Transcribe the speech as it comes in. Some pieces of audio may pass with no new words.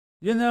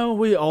You know,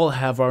 we all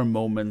have our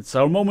moments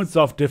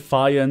of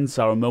defiance,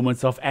 our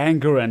moments of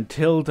anger and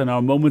tilt, and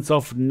our moments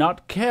of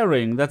not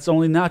caring. That's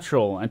only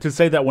natural. And to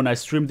say that when I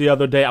streamed the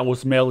other day I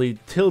was merely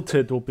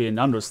tilted would be an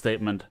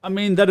understatement. I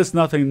mean, that is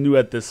nothing new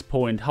at this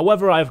point.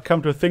 However, I've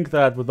come to think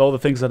that with all the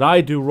things that I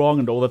do wrong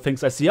and all the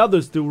things I see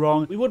others do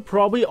wrong, we would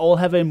probably all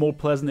have a more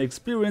pleasant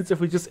experience if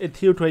we just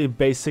adhere to a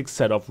basic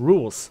set of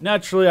rules.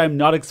 Naturally, I'm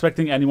not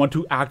expecting anyone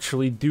to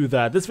actually do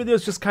that. This video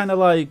is just kinda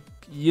like,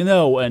 you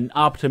know, an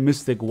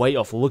optimistic way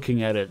of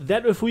looking at it.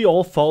 That if we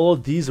all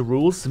followed these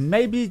rules,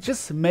 maybe,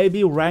 just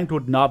maybe, ranked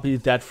would not be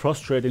that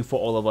frustrating for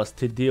all of us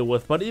to deal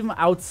with. But even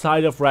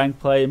outside of ranked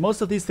play, most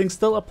of these things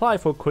still apply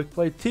for quick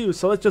play too.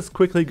 So let's just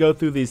quickly go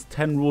through these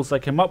 10 rules I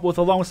came up with,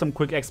 along with some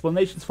quick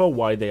explanations for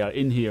why they are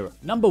in here.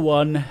 Number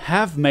 1,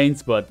 have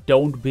mains but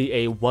don't be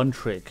a one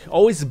trick.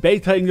 Always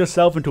betaing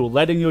yourself into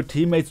letting your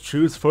teammates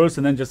choose first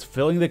and then just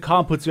filling the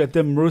comp puts you at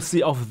the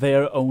mercy of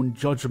their own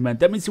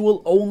judgment. That means you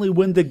will only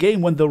win the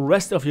game when the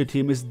rest of your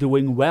team is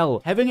doing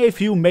well. Having a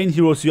few main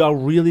heroes you are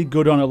really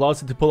good on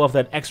allows you to pull off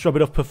that extra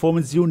bit of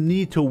performance you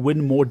need to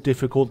win more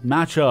difficult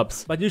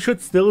matchups. But you should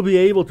still be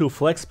able to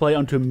flex play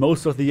onto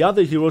most of the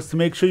other heroes to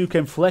make sure you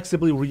can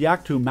flexibly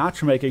react to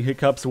matchmaking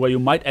hiccups where you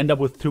might end up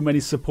with too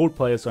many support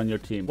players on your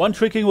team. One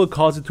tricking will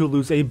cause you to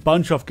lose a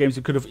bunch of games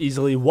you could have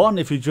easily won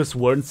if you just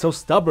weren't so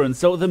stubborn.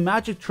 So the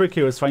magic trick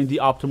here is finding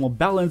the optimal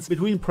balance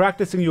between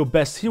practicing your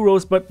best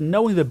heroes but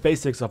knowing the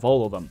basics of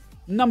all of them.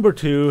 Number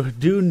 2,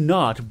 do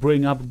not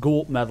bring up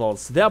gold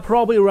medals. There are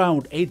probably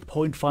around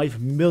 8.5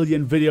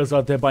 million videos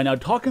out there by now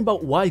talking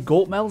about why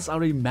gold medals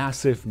are a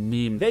massive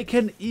meme. They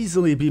can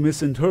easily be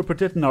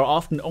misinterpreted and are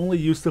often only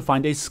used to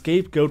find a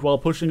scapegoat while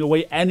pushing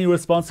away any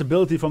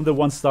responsibility from the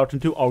ones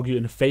starting to argue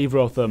in favor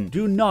of them.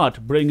 Do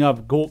not bring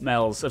up gold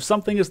medals. If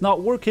something is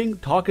not working,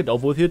 talk it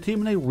over with your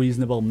team in a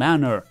reasonable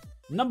manner.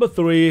 Number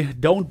 3,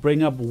 don't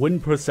bring up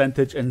win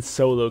percentage in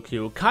solo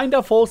queue.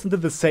 Kinda falls into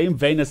the same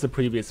vein as the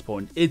previous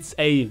point. It's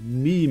a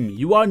meme.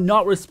 You are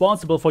not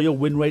responsible for your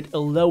win rate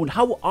alone.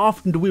 How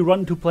often do we run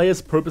into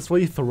players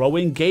purposefully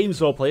throwing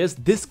games or players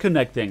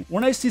disconnecting?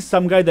 When I see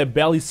some guy that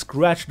barely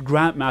scratched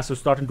Grandmaster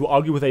starting to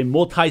argue with a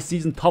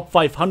multi-season top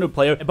 500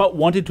 player about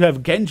wanting to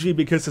have Genji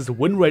because his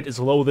win rate is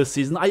low this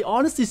season, I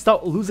honestly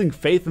start losing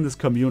faith in this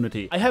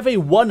community. I have a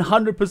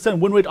 100%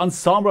 win rate on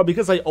Sombra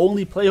because I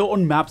only play her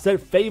on maps that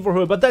favor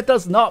her, but that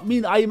does not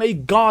mean I am a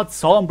god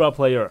Sombra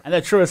player. And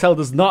that sure as hell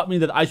does not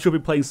mean that I should be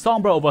playing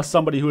Sombra over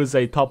somebody who is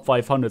a top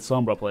 500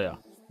 Sombra player.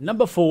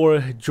 Number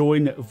 4,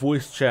 join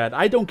voice chat.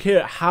 I don't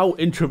care how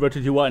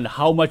introverted you are and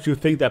how much you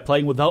think that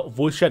playing without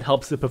voice chat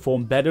helps you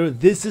perform better.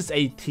 This is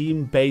a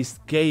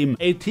team-based game.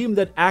 A team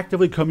that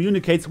actively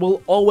communicates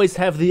will always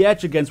have the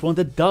edge against one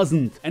that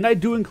doesn't. And I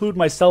do include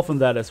myself in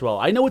that as well.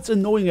 I know it's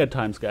annoying at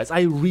times, guys.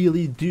 I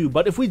really do.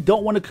 But if we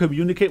don't want to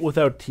communicate with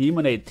our team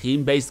in a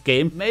team-based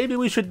game, maybe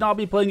we should not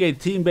be playing a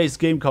team-based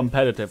game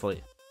competitively.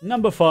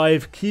 Number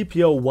 5, keep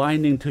your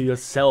whining to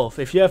yourself.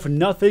 If you have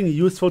nothing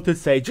useful to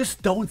say,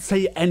 just don't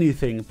say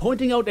anything.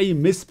 Pointing out a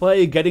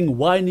misplay, getting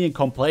whiny and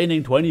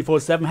complaining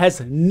 24/7 has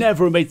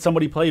never made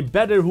somebody play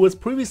better who was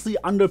previously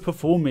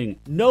underperforming.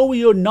 No,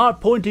 you're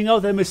not pointing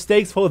out their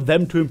mistakes for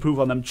them to improve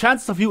on them.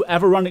 Chances of you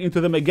ever running into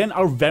them again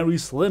are very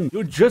slim.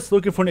 You're just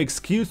looking for an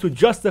excuse to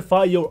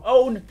justify your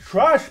own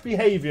trash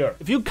behavior.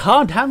 If you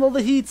can't handle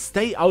the heat,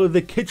 stay out of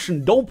the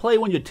kitchen. Don't play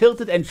when you're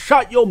tilted and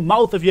shut your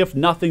mouth if you have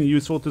nothing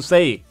useful to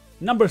say.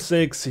 Number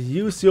 6,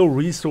 use your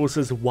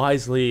resources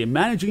wisely.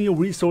 Managing your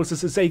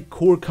resources is a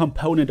core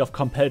component of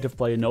competitive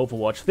play in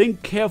Overwatch.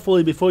 Think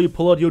carefully before you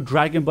pull out your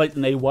Dragon Blade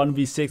in a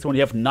 1v6 when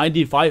you have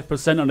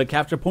 95% on the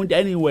capture point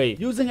anyway.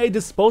 Using a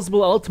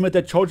disposable ultimate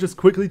that charges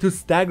quickly to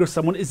stagger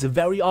someone is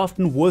very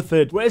often worth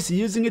it, whereas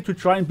using it to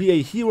try and be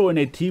a hero in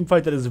a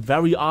teamfight that is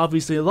very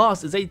obviously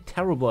lost is a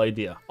terrible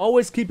idea.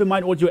 Always keep in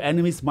mind what your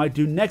enemies might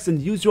do next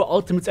and use your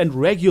ultimates and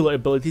regular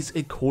abilities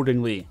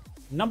accordingly.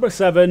 Number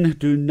 7,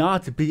 do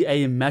not be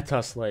a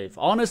meta slave.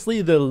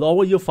 Honestly, the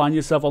lower you find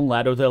yourself on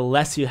ladder, the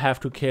less you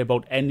have to care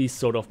about any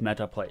sort of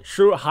meta play.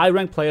 Sure, high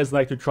rank players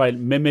like to try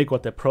and mimic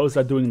what the pros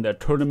are doing in their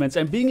tournaments,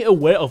 and being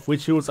aware of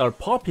which heroes are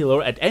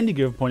popular at any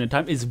given point in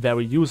time is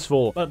very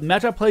useful. But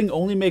meta playing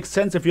only makes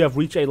sense if you have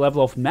reached a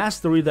level of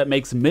mastery that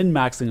makes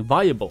min-maxing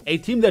viable. A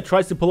team that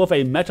tries to pull off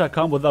a meta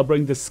comp without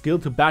bringing the skill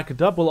to back it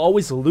up will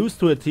always lose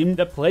to a team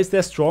that plays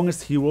their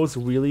strongest heroes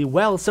really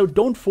well, so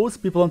don't force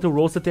people onto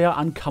roles that they are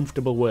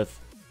uncomfortable with.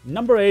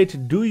 Number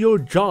 8, do your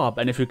job,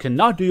 and if you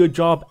cannot do your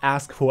job,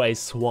 ask for a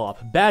swap.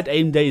 Bad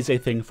aim day is a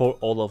thing for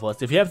all of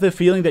us. If you have the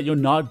feeling that you're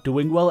not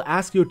doing well,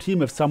 ask your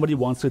team if somebody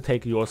wants to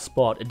take your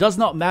spot. It does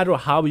not matter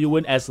how you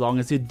win as long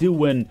as you do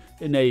win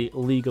in a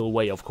legal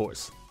way, of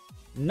course.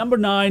 Number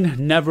 9,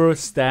 never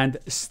stand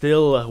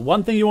still.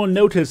 One thing you will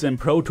notice in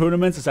pro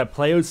tournaments is that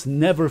players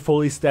never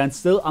fully stand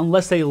still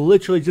unless they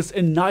literally just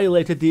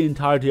annihilated the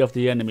entirety of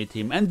the enemy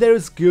team, and there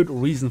is good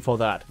reason for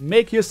that.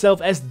 Make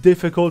yourself as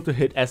difficult to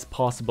hit as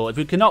possible. If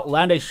you cannot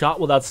land a shot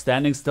without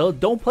standing still,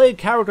 don't play a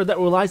character that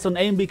relies on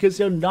aim because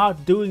you're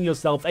not doing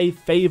yourself a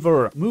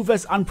favor. Move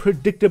as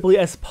unpredictably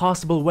as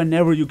possible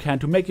whenever you can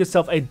to make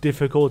yourself a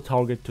difficult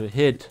target to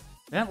hit.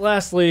 And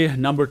lastly,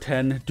 number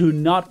 10, do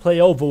not play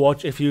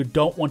Overwatch if you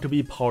don't want to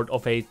be part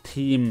of a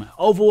team.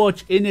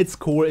 Overwatch in its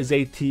core is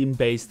a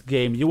team-based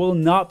game. You will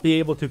not be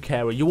able to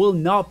carry, you will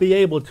not be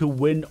able to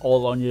win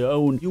all on your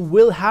own. You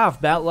will have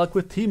bad luck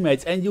with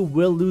teammates and you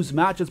will lose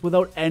matches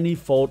without any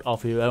fault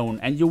of your own.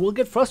 And you will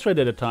get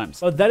frustrated at times.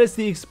 But that is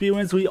the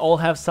experience we all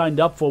have signed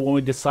up for when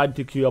we decide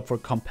to queue up for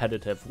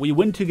competitive. We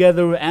win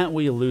together and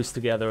we lose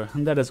together,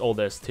 and that is all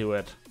there is to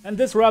it. And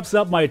this wraps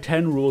up my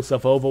 10 rules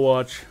of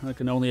Overwatch. I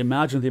can only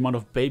imagine the amount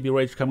of baby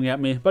rage coming at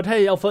me, but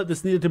hey, I felt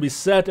this needed to be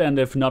said, and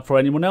if not for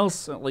anyone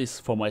else, at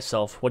least for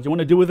myself. What you want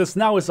to do with this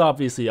now is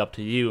obviously up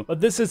to you.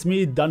 But this is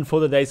me done for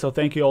the day, so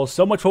thank you all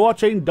so much for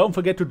watching. Don't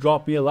forget to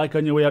drop me a like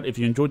on your way out if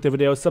you enjoyed the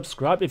video,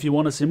 subscribe if you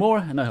want to see more,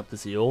 and I hope to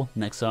see you all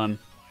next time.